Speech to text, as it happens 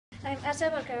I'm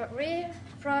Asha Walker. We're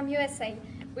from USA.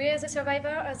 We're the survivor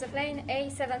of the plane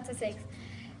A76.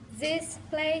 This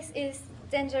place is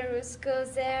dangerous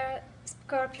because there are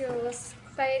scorpions,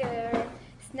 spiders,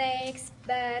 snakes,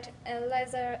 bats, and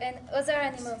lizards, and other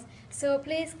animals. So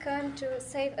please come to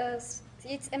save us.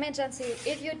 It's emergency.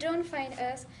 If you don't find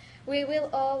us, we will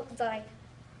all die.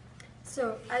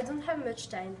 So, I don't have much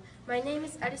time. My name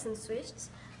is Alison Swift.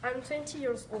 I'm 20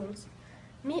 years old.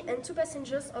 Me and two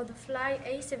passengers of the flight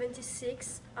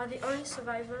A76 are the only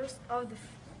survivors of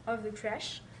the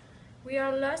crash. We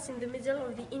are lost in the middle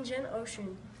of the Indian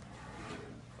Ocean.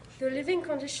 The living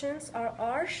conditions are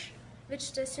harsh,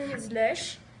 vegetation is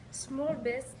lush, small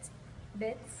beds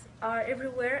are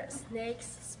everywhere,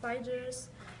 snakes, spiders.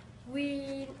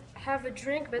 We have a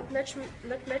drink but not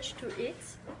much to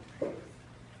eat.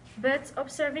 But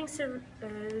observing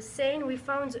the scene, we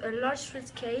found a large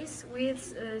suitcase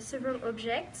with several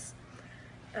objects,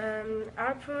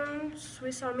 harpoons,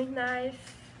 Swiss Army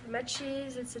knife,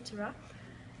 matches, etc.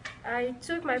 I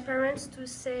took my parents to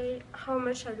say how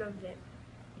much I love them.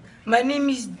 My name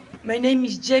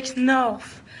is Jack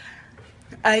North.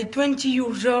 I'm 20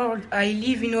 years old. I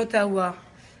live in Ottawa.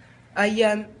 I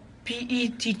am PE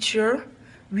teacher.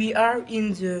 We are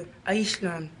in the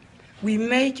Iceland. We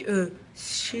make a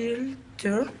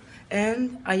shelter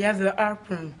and I have a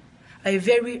harpoon. I'm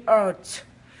very hot.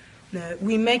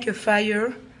 We make a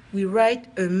fire. We write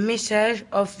a message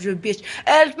of the beach.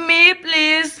 Help me,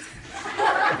 please!